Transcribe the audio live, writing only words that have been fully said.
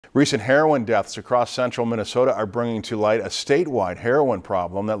Recent heroin deaths across central Minnesota are bringing to light a statewide heroin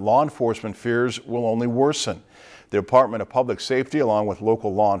problem that law enforcement fears will only worsen. The Department of Public Safety, along with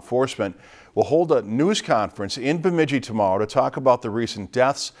local law enforcement, will hold a news conference in Bemidji tomorrow to talk about the recent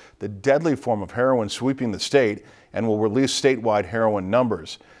deaths, the deadly form of heroin sweeping the state, and will release statewide heroin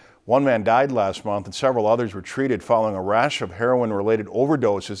numbers. One man died last month and several others were treated following a rash of heroin-related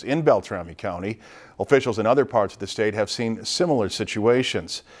overdoses in Beltrami County. Officials in other parts of the state have seen similar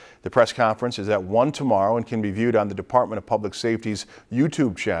situations. The press conference is at 1 tomorrow and can be viewed on the Department of Public Safety's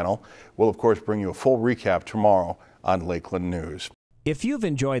YouTube channel. We'll, of course, bring you a full recap tomorrow on Lakeland News. If you've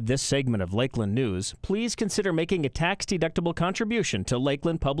enjoyed this segment of Lakeland News, please consider making a tax-deductible contribution to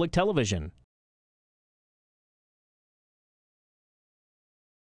Lakeland Public Television.